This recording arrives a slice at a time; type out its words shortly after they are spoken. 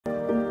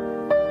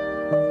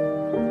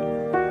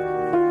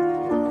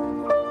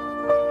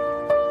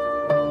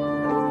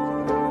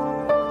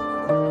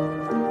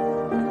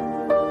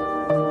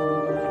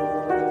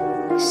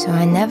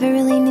never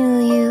really knew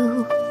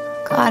you.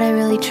 God, I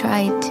really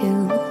tried to.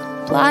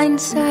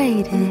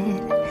 Blindsided,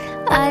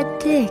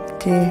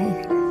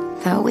 addicted.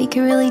 Thought we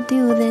could really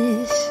do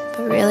this,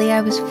 but really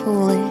I was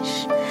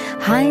foolish.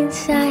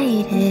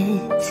 Hindsight,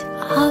 it's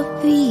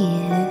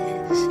obvious.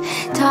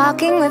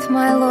 Talking with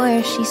my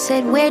lawyer, she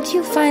said, where'd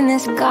you find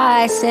this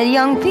guy? I said,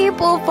 young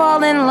people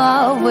fall in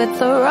love with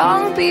the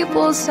wrong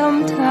people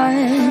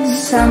sometimes.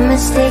 Some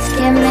mistakes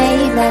get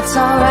made, that's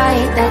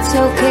alright, that's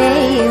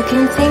okay. You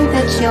can think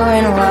that you're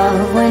in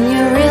love when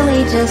you're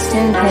really just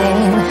in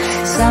pain.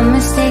 Some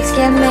mistakes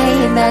get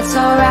made, that's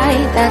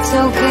alright, that's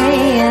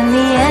okay. In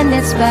the end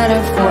it's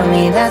better for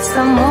me, that's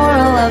the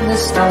moral of the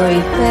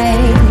story,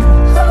 babe.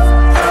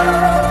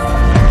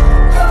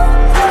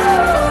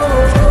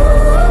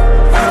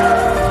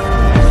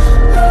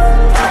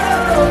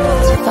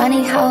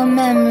 Funny how a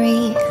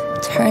memory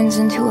turns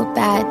into a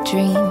bad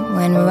dream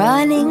when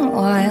running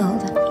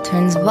wild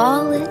turns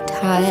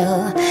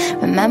volatile.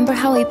 Remember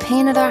how we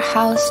painted our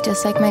house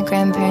just like my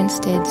grandparents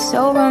did?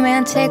 So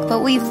romantic,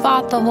 but we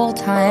fought the whole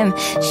time.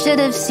 Should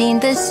have seen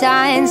the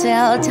signs.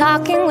 Well,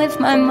 talking with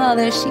my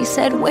mother, she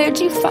said, where'd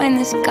you find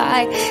this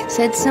guy?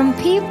 Said, some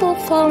people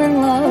fall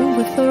in love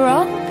with the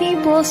wrong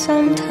people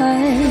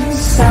sometimes.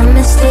 Some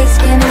mistakes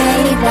get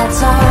made,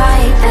 that's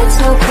alright, that's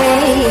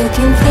okay. You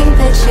can think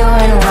that you're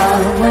in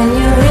love when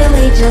you're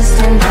really just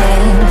in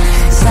pain.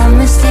 Some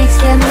mistakes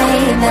get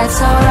made, that's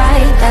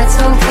alright, that's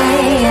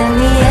okay. In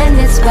the end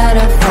it's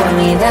better for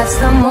me, that's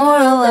the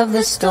moral of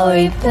the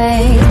story,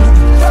 babe.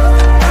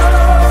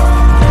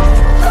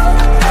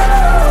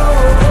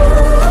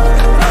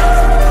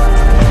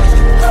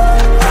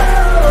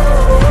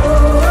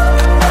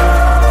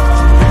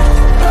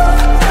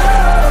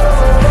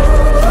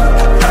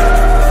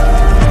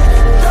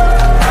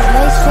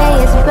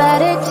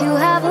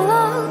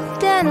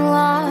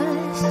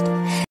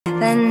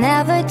 Than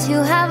never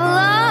to have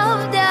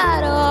loved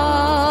at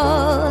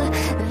all.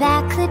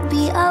 That could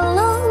be a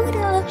load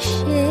of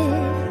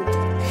shit,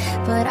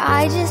 but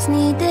I just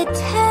need to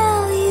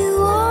tell you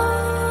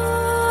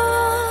all.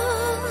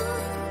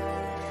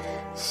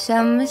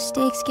 Some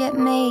mistakes get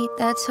made,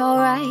 that's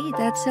alright,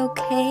 that's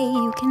okay.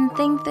 You can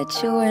think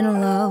that you're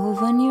in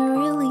love when you're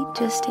really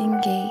just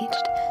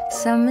engaged.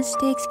 Some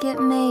mistakes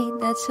get made,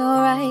 that's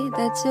alright,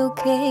 that's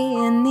okay.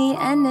 In the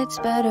end it's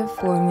better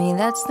for me,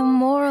 that's the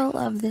moral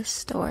of this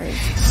story.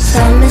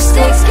 Some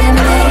mistakes get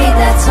made,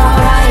 that's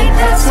alright,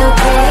 that's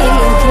okay.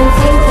 You can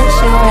think that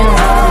you're in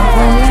love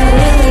when you're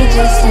really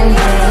just in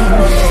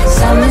pain.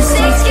 Some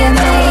mistakes get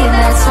made,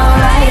 that's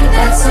alright,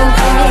 that's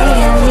okay.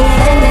 In the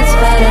end it's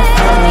better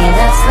for me,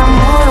 that's the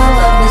moral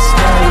of the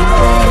story,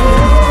 babe.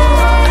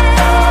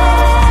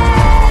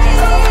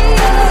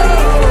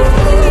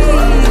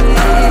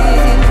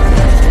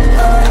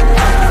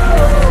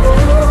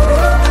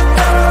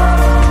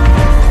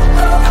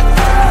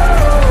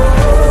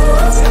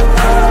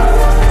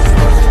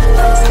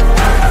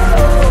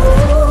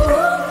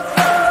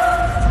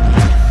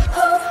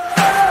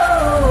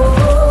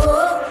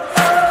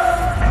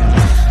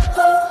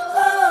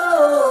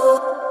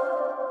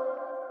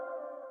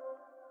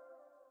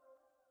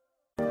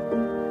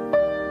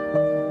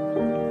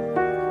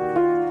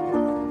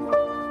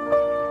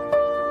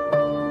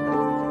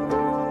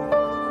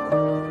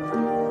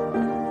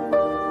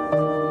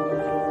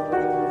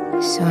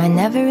 So I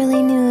never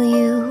really knew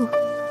you.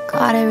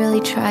 God, I really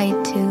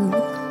tried to.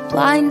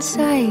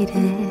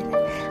 Blindsided,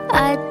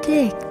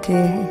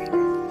 addicted.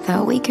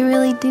 Thought we could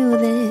really do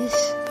this,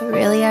 but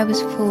really I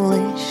was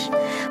foolish.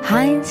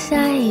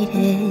 Hindsight,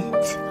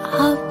 it's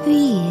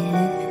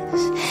obvious.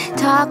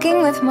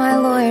 Talking with my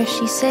lawyer,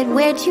 she said,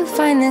 where'd you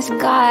find this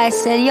guy? I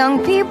said,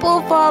 young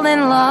people fall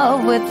in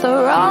love with the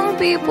wrong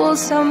people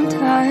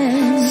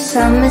sometimes.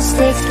 Some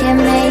mistakes get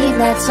made,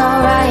 that's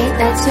alright,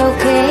 that's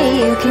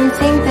okay. You can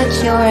think that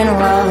you're in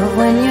love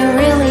when you're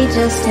really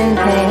just in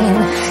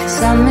pain.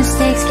 Some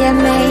mistakes get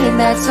made,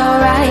 that's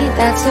alright,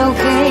 that's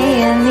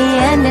okay. In the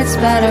end it's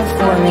better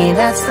for me,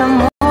 that's the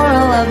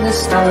moral of the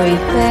story,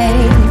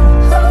 babe.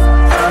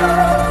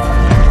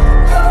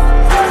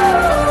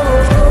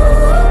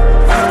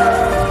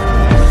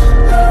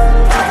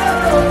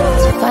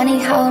 Funny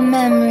how a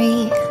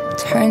memory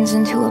turns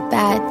into a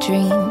bad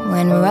dream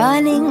when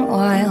running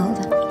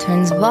wild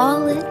turns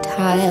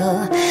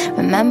volatile.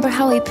 Remember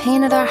how we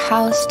painted our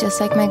house just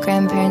like my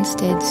grandparents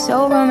did?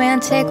 So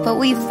romantic, but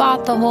we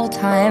fought the whole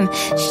time.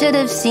 Should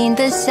have seen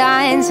the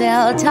signs.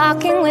 Well,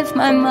 talking with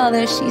my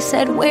mother, she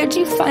said, where'd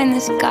you find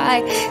this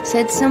guy?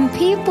 Said, some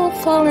people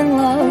fall in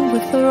love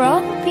with the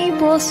wrong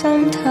people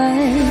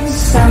sometimes.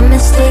 Some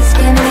mistakes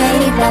get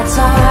made, that's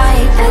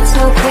alright, that's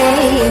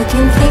okay. You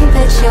can think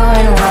that you're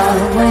in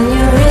love when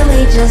you're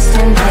really just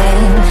in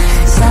pain.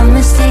 Some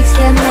mistakes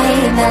get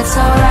made, that's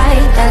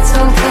alright, that's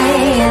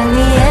okay. In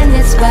the end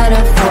it's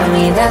better for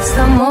me, that's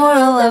the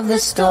moral of the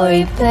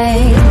story,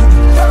 babe.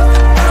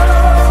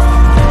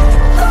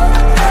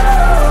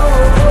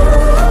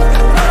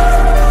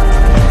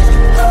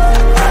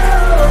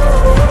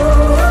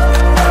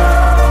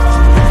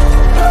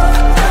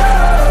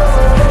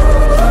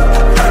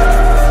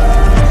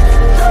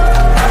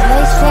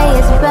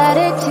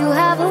 Better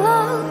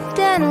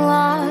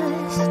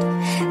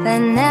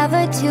than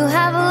never to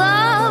have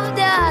loved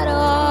at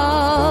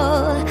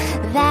all.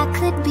 That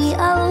could be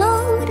a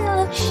load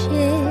of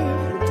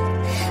shit,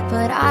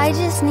 but I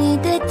just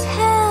need to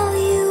tell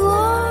you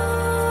all.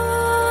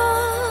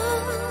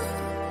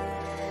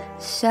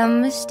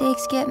 Some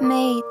mistakes get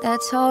made,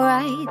 that's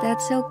alright,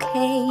 that's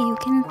okay. You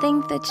can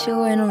think that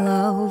you're in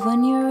love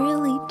when you're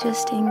really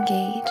just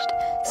engaged.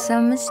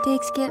 Some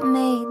mistakes get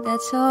made,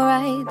 that's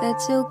alright,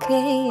 that's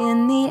okay.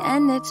 In the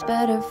end it's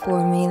better for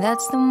me,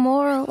 that's the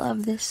moral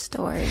of this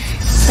story.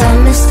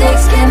 Some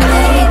mistakes get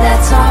made,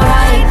 that's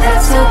alright,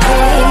 that's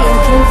okay. You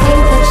can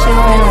think that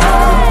you're in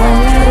love when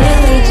you're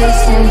really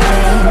just in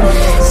pain.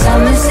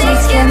 Some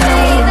mistakes get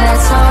made,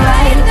 that's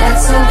alright,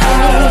 that's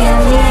okay. In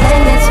the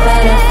end it's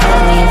better for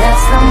me,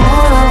 that's the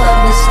moral of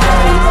the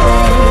story,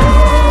 babe.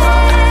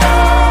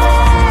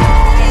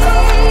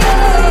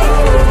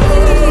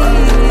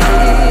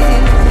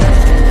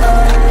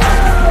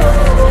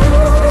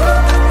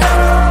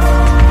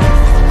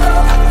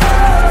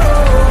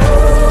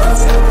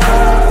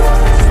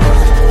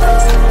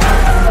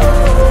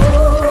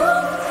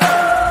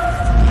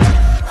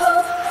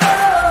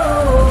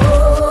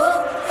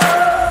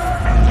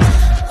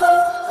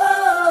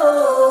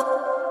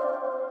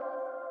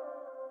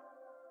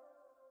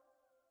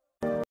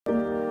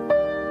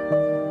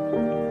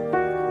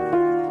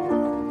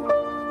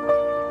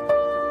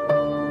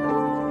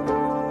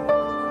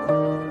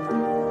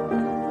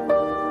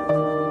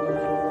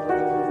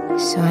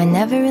 So I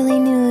never really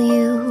knew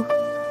you,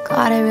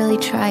 God, I really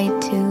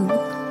tried to.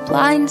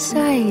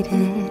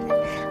 Blindsided,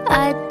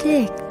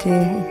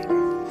 addicted,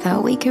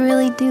 thought we could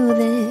really do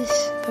this,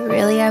 but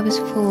really I was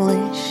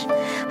foolish.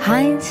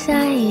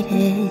 Hindsight,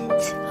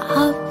 it's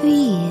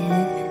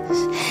obvious.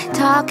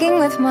 Talking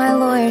with my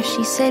lawyer,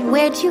 she said,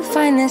 where'd you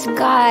find this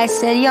guy? I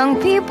said,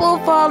 young people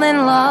fall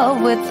in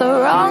love with the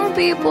wrong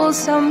people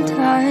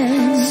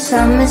sometimes.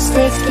 Some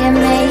mistakes get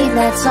made,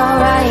 that's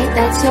alright,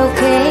 that's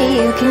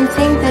okay. You can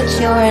think that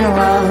you're in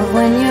love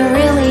when you're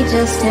really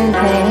just in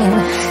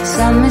pain.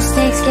 Some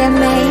mistakes get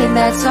made,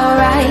 that's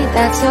alright,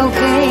 that's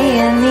okay.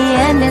 In the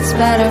end it's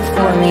better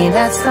for me,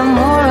 that's the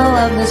moral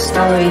of the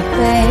story,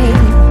 babe.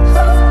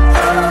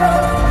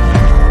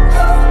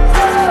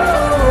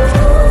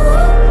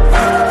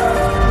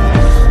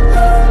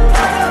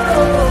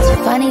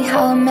 Funny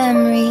how a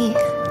memory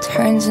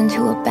turns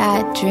into a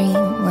bad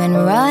dream when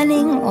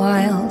running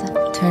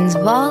wild turns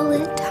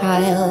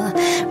volatile.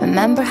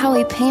 Remember how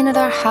we painted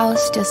our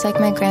house just like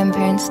my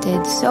grandparents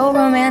did? So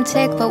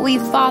romantic, but we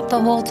fought the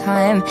whole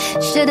time.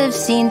 Should have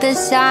seen the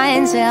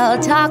signs. Well,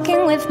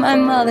 talking with my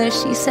mother,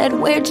 she said,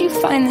 where'd you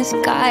find this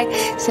guy?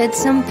 Said,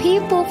 some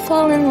people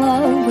fall in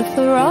love with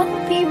the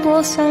wrong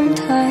people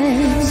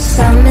sometimes.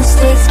 Some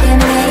mistakes get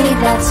made,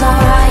 that's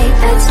alright,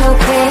 that's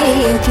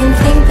okay. You can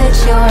think that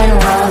you're in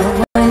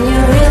love when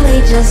you're really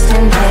just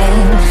in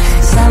pain.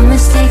 Some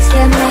mistakes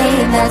get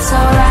made, that's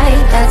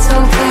alright, that's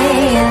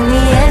okay. In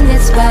the end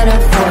it's better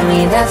for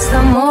me, that's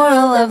the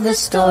moral of the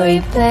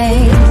story,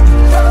 babe.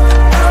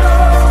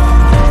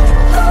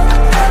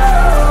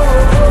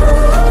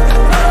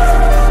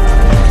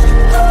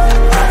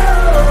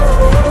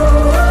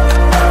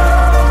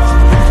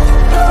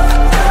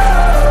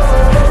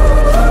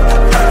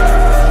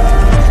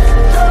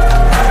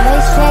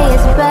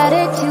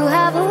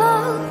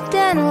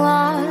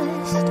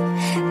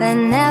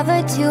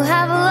 Never to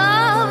have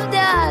loved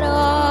at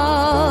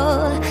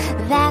all.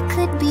 That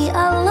could be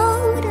a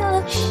load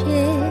of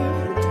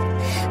shit,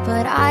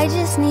 but I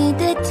just need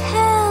to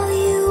tell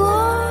you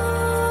all.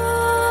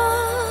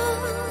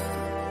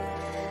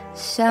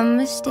 Some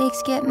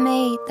mistakes get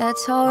made,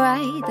 that's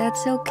alright,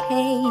 that's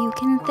okay. You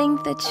can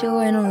think that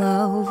you're in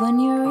love when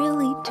you're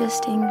really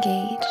just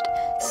engaged.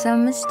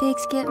 Some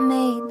mistakes get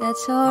made,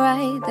 that's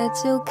alright,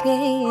 that's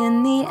okay.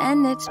 In the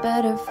end it's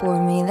better for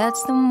me,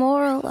 that's the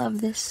moral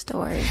of this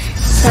story.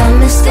 Some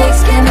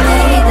mistakes get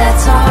made,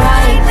 that's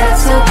alright,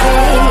 that's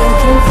okay. You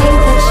can think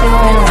that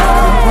you're in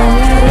love when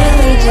you're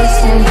really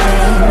just in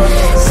pain.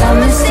 Some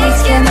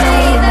mistakes get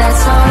made,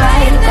 that's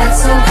alright,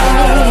 that's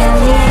okay. In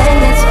the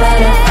end it's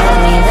better for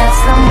me,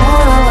 that's the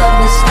moral of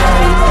the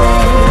story,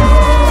 babe.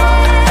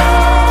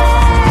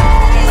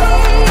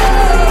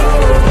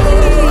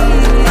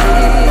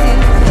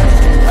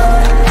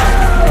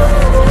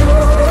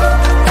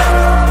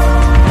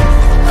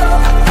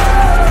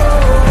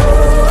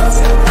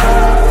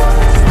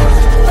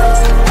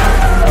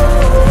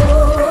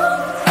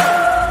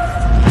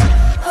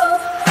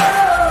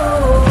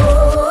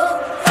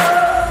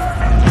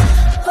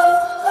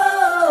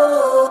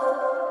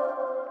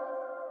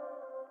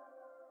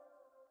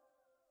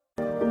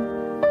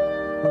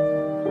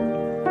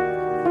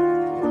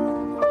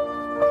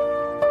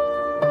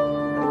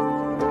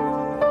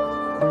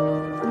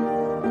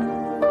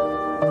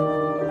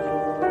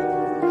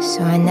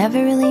 So I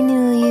never really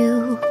knew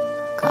you,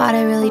 God,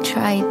 I really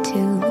tried to.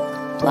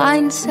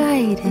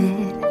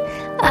 Blindsided,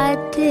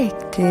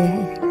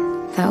 addicted,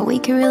 thought we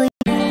could really.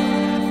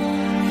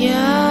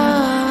 Yeah.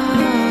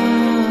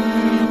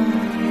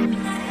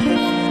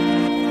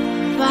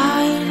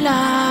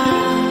 Baila,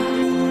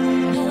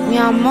 mi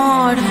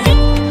amor,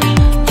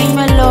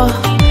 dímelo.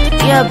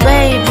 Yeah,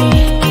 baby,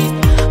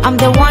 I'm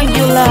the one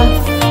you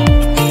love.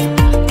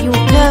 You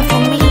care for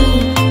me,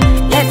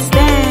 let's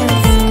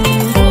dance.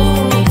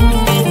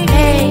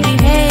 Hey,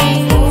 hey,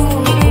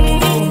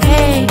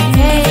 hey,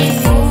 hey.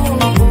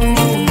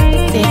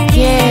 Te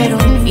quiero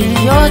y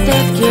yo te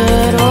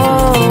quiero.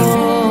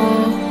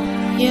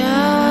 Yeah.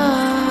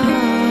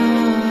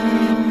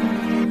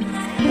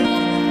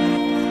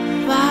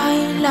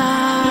 Baila,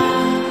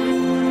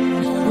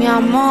 mi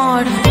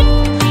amor,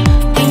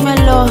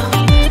 dímelo.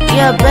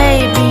 Yeah,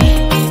 baby,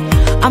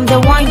 I'm the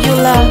one you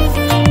love.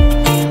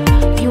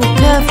 You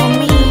care for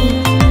me,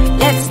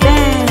 let's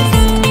dance.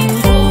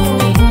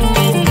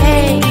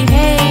 Hey,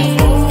 hey,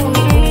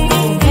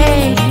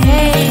 hey,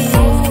 hey.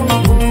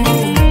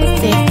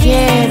 Te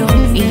quiero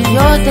y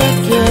yo te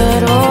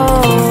quiero.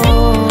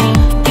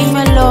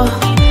 Dímelo,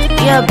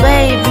 yeah,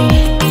 baby,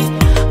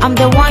 I'm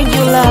the one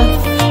you love.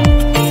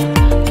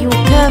 You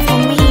care for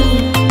me,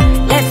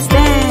 let's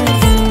dance.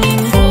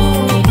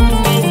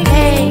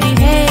 Hey,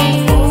 hey,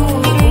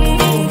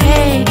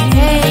 hey,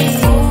 hey.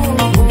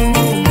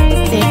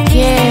 Te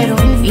quiero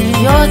y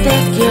yo te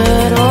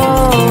quiero.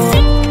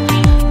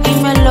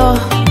 Dímelo,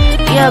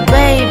 yeah,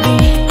 baby,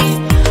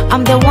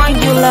 I'm the one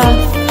you love.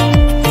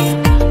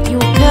 You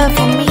care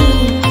for me,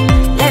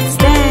 let's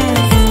dance.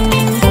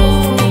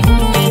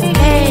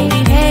 Hey,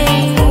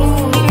 hey,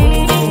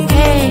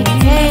 hey,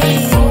 hey.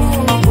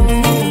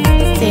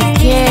 Te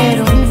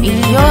quiero y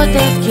yo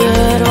te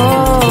quiero.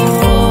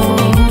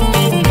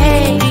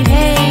 Hey,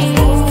 hey,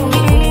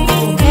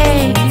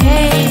 hey,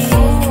 hey.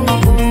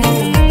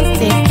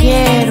 Te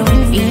quiero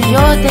y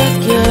yo te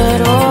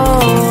quiero.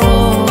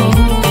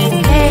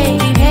 Hey,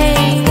 hey,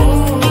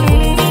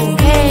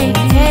 hey,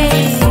 hey.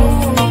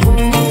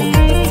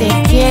 Te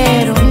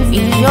quiero y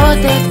yo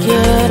te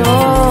quiero.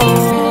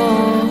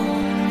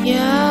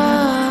 Yeah.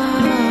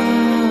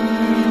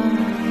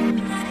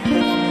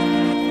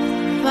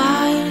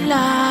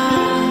 Baila,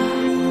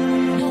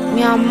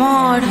 mi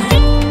amor,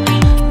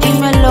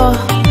 dímelo.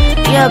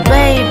 Yeah,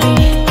 baby,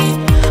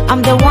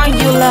 I'm the one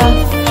you love.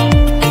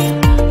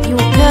 You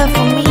care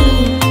for me,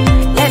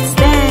 let's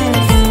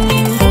dance.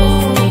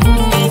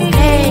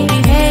 Hey,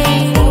 hey,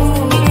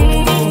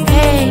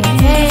 hey,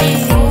 hey.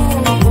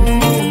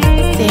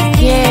 Te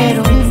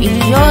quiero y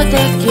yo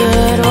te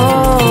quiero.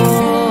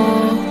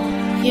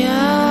 Yeah.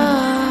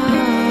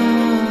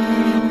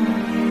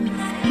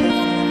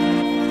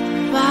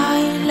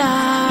 Baila,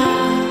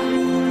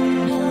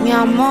 mi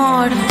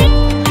amor,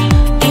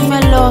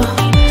 dímelo.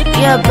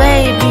 Yeah,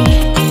 baby,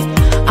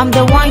 I'm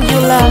the one you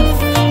love.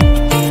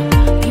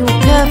 You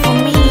care for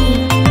me,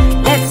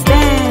 let's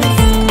dance.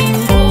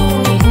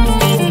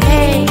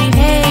 Hey,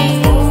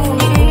 hey,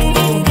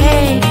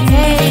 hey,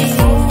 hey.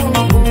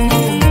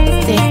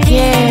 Te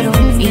quiero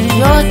y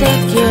yo te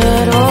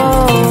quiero.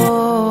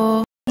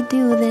 I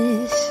do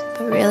this,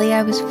 but really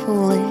I was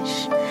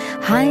foolish.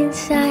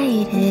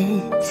 Hindsight,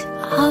 it's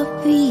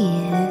obvious.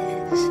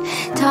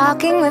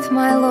 Talking with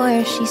my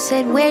lawyer, she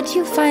said, where'd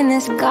you find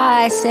this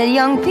guy? I said,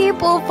 young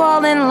people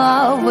fall in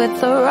love with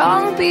the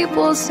wrong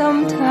people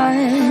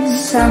sometimes.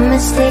 Some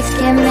mistakes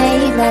get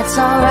made, that's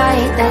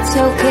alright, that's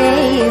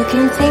okay. You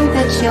can think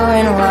that you're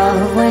in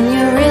love when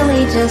you're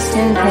really just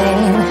in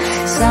pain.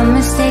 Some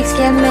mistakes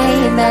get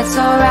made, that's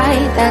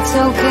alright, that's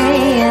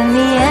okay. In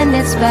the end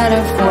it's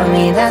better for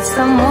me, that's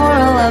the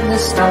moral of the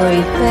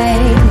story,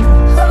 babe.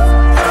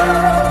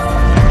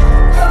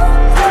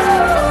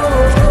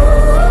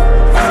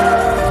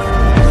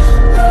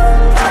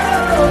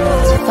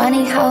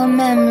 Funny how a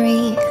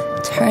memory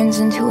turns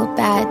into a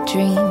bad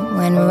dream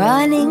when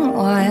running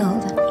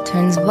wild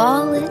turns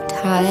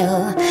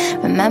volatile.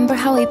 Remember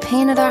how we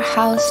painted our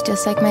house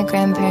just like my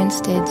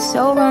grandparents did?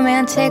 So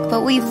romantic,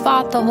 but we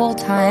fought the whole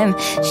time.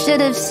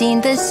 Should have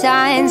seen the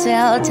signs.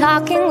 Well,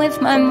 talking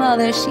with my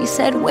mother, she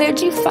said, where'd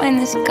you find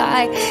this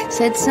guy?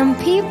 Said, some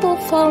people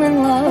fall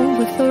in love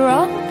with the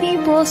wrong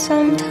people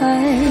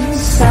sometimes.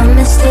 Some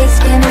mistakes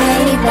get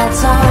made,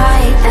 that's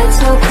alright,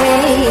 that's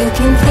okay. You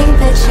can think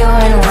that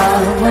you're in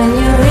love when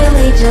you're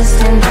really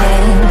just in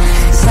pain.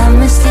 Some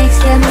mistakes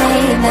get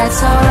made,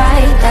 that's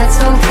alright, that's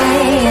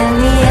okay. In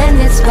the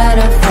end it's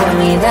better for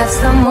me, that's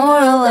the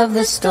moral of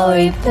the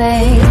story,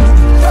 babe.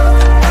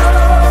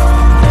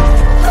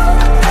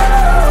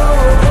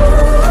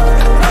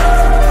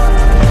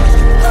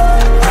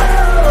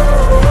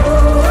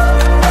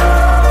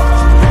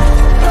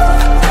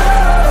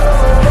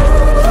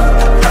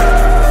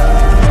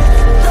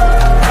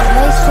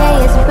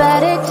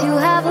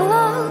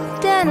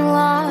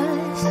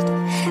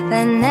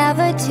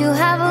 Never to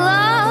have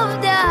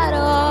loved at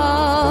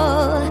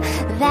all.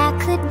 That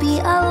could be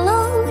a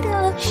load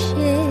of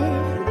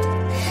shit,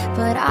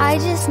 but I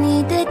just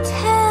need to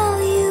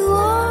tell you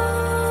all.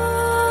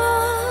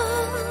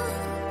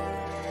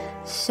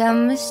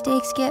 Some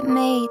mistakes get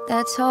made,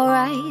 that's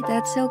alright,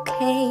 that's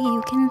okay.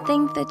 You can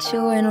think that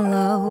you're in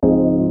love.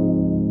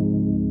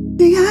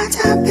 We got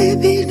time,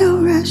 baby, no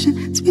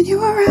rushing. Spin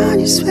you around,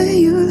 you swear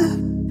you love.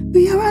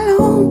 We are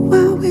alone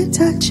while we're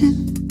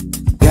touching.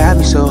 Got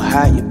me so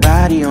hot, your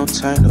body on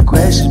turn. No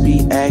questions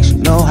be asked, you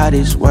know how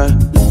this works.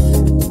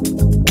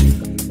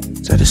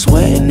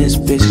 sweat in this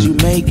bitch, you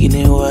making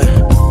it work.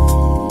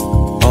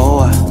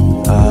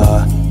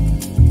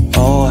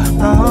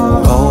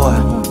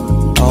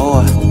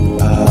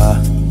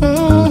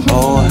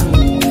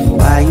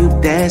 Why you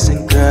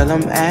dancing, girl?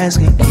 I'm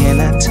asking, can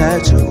I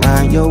touch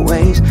around your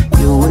waist?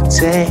 You a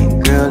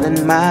 10, girl,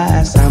 in my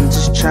eyes. I'm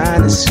just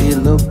trying to see a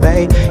little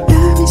babe.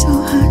 Got me so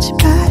hot, your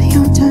body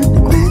on turn.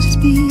 The questions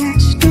be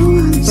asked, you don't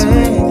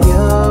understand.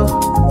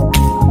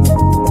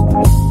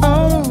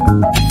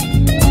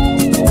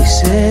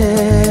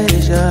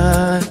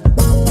 Decision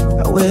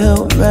I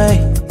will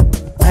make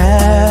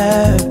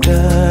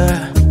after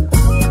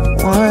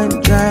one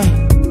drink.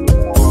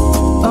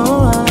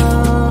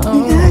 We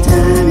got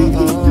time if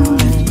you know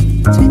it.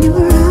 Turn you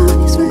around,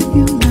 it's what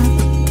you love.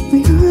 We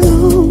are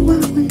alone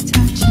while we're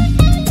touching.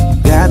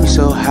 Got me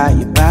so hot,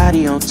 your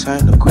body on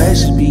turn. The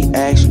questions be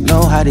asked, you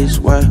know how this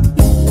work.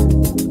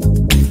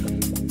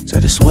 So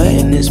the sweat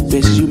in this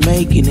bitch, you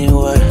making it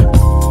work.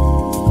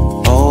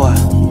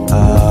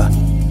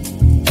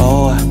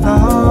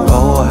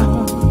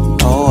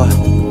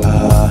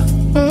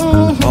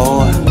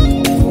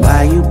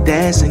 Why you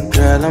dancing,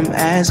 girl? I'm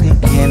asking,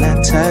 can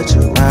I touch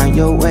around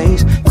your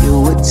waist?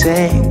 You a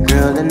 10,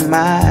 girl, in my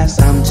eyes.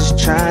 I'm just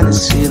trying to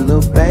see a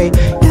little babe.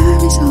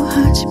 Got me so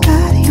hot, your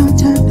body on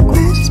turn. The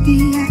questions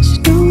be asked,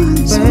 you don't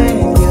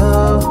understand.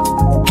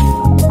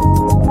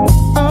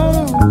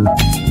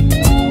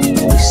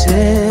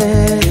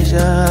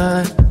 Decision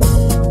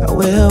I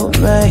will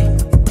make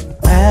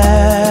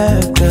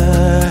after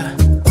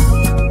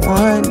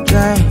one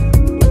drink.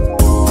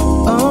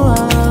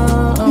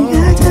 We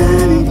got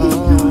time if you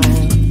know it.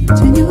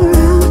 Turn you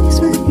around, it's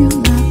what you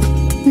love.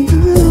 We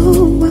are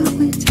alone while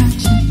we're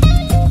touching.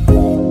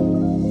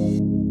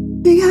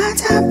 We got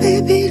time,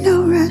 baby, no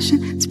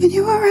rushing. Spin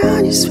you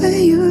around, you swear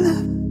you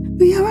love.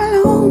 We are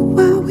alone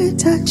while we're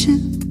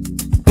touching.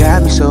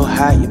 Got me so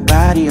hot, your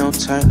body on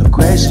turn. The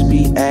questions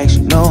be asked,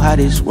 you know how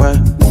this work.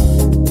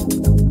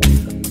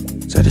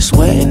 So the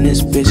sweat in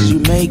this bitch, you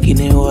making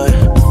it work.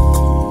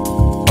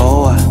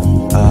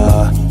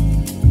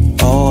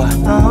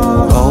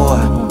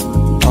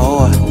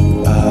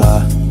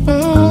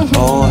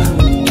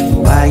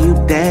 Why you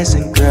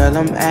dancing, girl?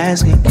 I'm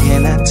asking,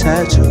 can I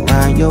touch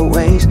around your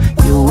waist?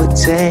 You a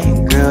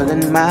 10, girl,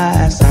 in my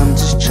eyes. I'm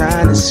just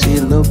trying to see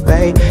a little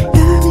babe.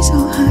 Got me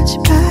so hot,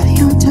 your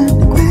body on turn.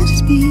 The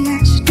questions be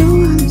asked, you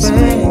don't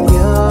understand.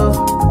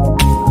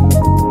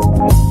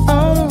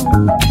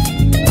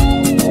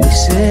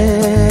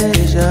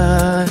 Decision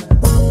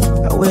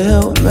I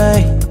will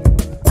make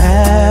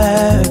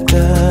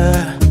after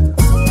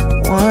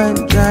one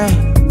drink.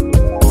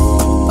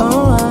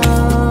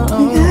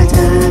 We got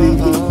time if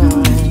you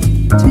know it.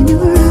 Turn you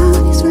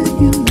around, it's what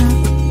you love.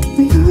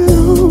 We are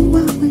alone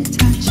while we're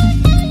touching.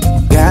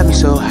 Got me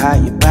so hot,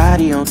 your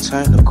body on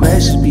turn. The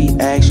questions be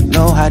asked, you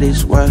know how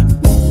this work.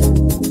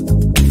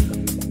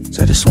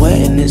 So the sweat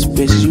in this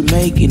bitch, you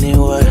making it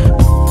work.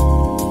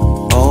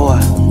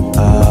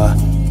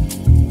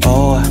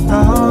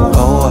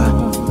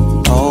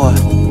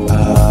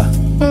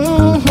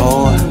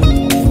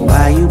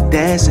 Why you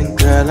dancing,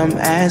 girl? I'm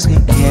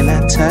asking, can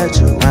I touch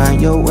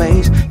around your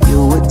waist?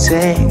 You a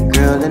 10,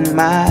 girl, in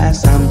my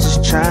eyes. I'm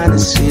just trying to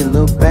see a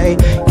little babe.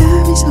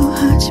 Got me so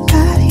hot, your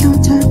body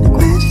on turn. The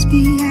questions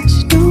be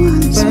asked, you don't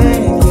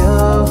understand.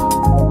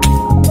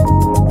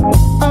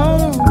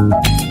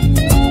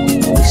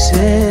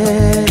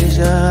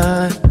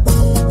 Decision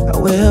I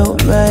will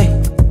make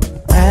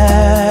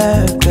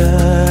after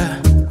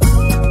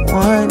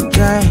one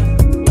drink.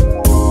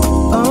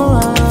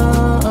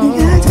 We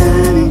got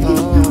time if you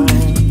know it.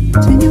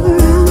 Turn you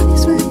around,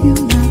 it's what you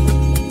love.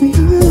 We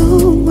are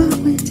alone while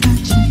we're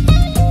touching.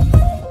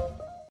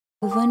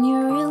 When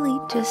you're really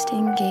just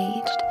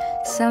engaged,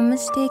 some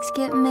mistakes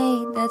get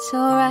made, that's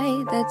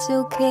alright, that's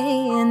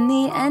okay. In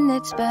the end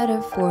it's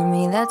better for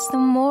me, that's the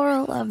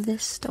moral of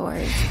this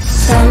story.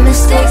 Some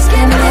mistakes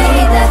get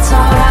made, that's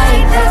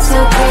alright, that's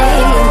okay.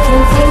 You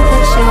can think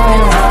that you're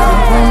in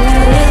love when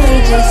you're really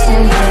just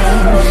in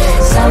pain.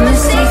 Some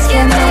mistakes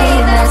get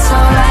made, that's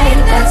alright,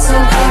 that's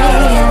okay.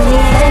 In the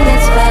end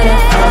it's better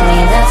for me,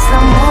 that's the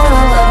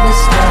moral of the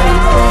story,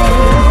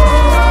 babe.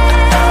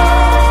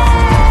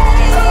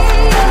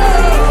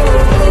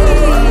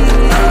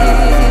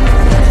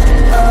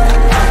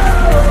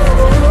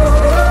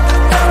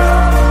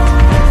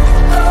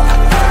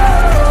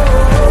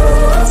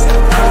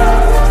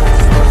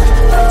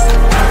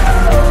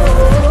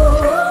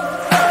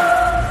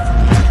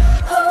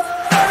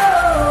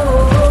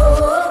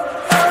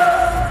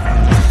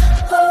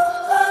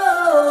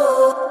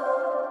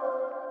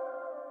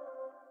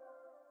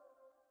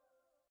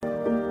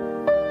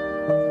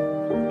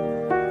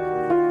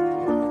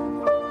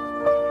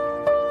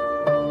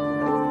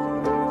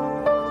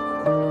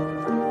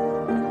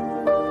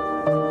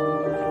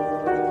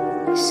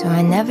 So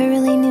I never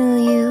really knew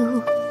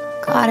you.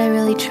 God, I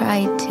really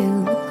tried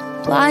to.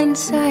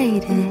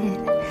 Blindsided,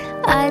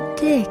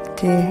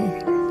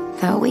 addicted.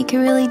 Thought we could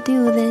really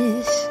do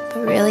this,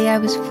 but really I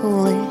was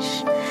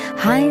foolish.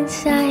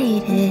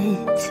 Hindsight,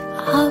 it's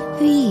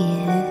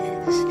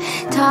obvious.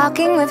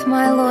 talking with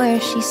my lawyer.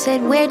 She said,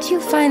 where'd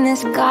you find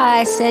this guy?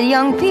 I said,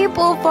 young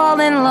people fall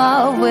in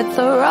love with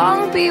the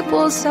wrong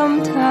people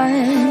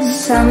sometimes.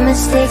 Some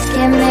mistakes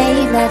get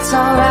made, that's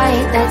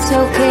alright, that's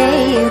okay.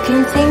 You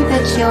can think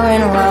that you're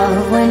in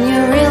love when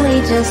you're really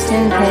just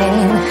in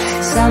pain.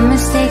 Some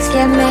mistakes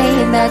get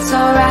made, that's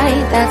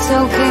alright, that's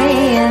okay.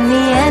 In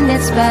the end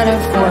it's better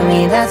for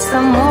me, that's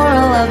the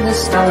moral of the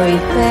story,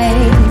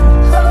 babe.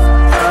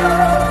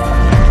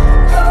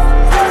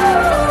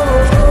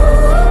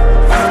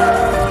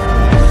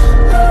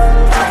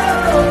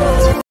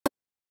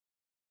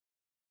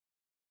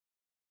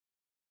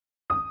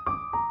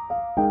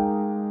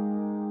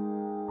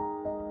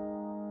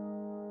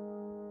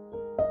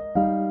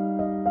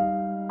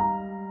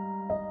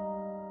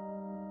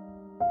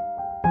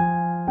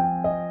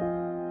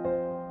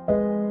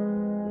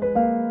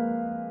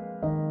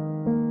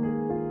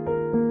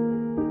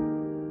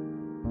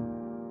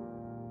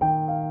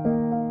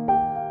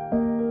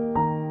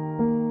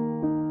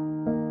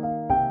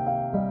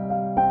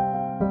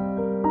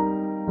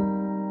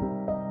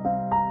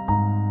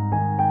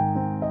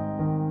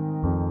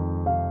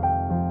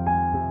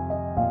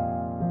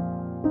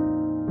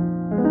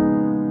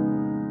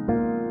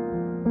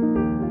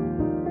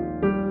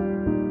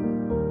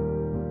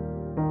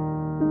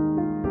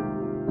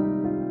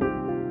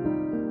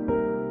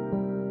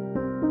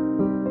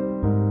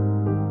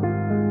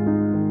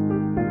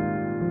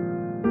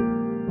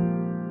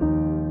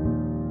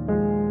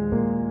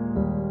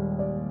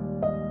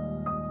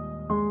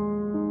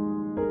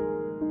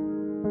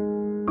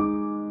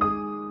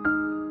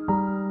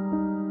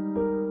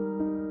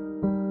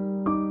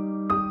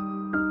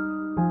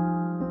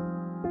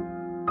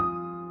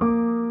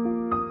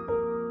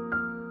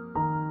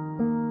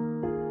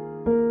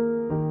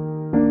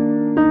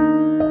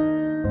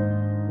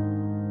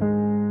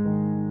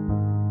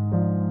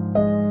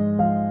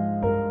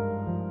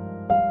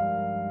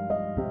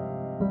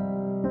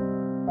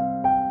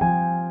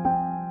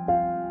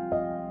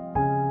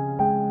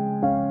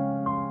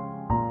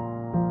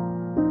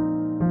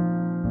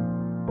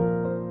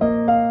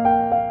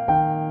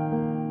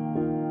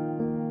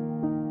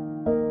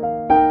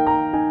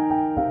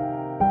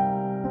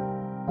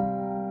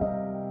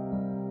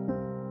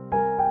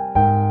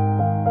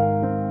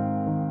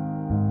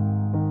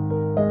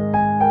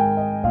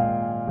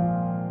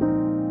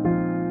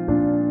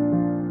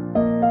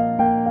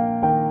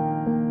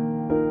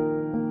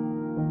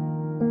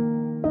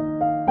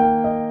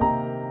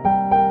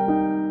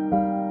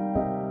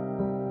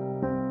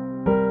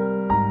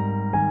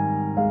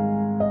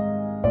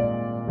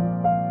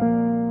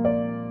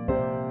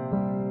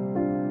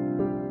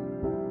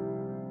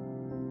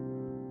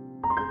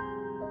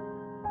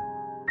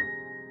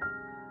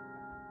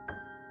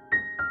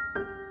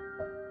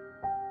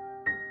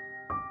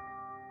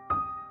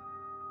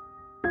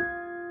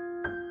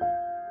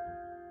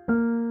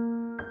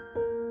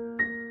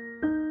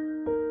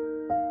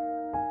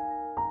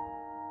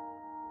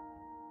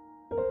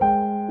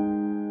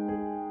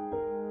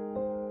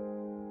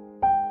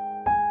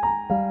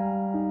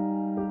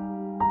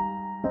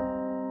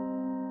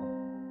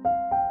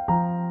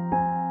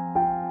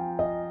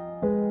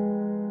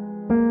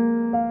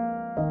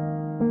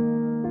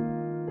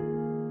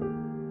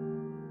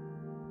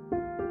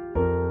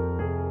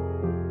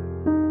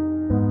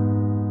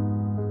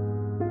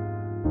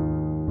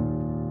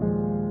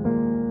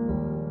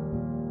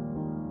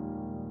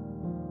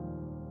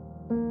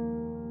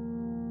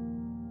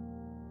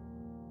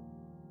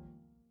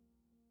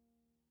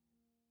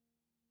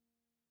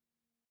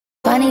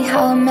 Funny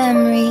how a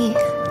memory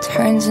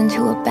turns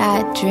into a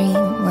bad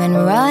dream when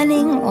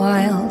running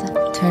wild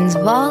turns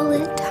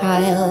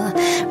volatile.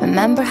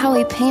 Remember how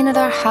we painted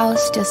our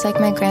house just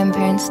like my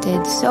grandparents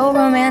did? So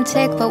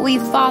romantic, but we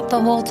fought the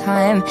whole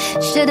time.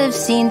 Should have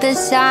seen the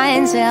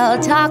signs. Well,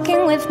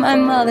 talking with my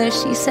mother,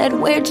 she said,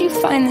 where'd you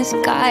find this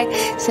guy?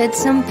 Said,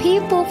 some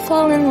people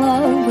fall in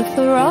love with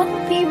the wrong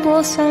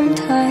people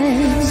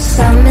sometimes.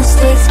 Some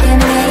mistakes get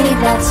made,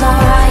 that's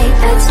alright,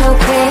 that's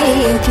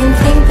okay.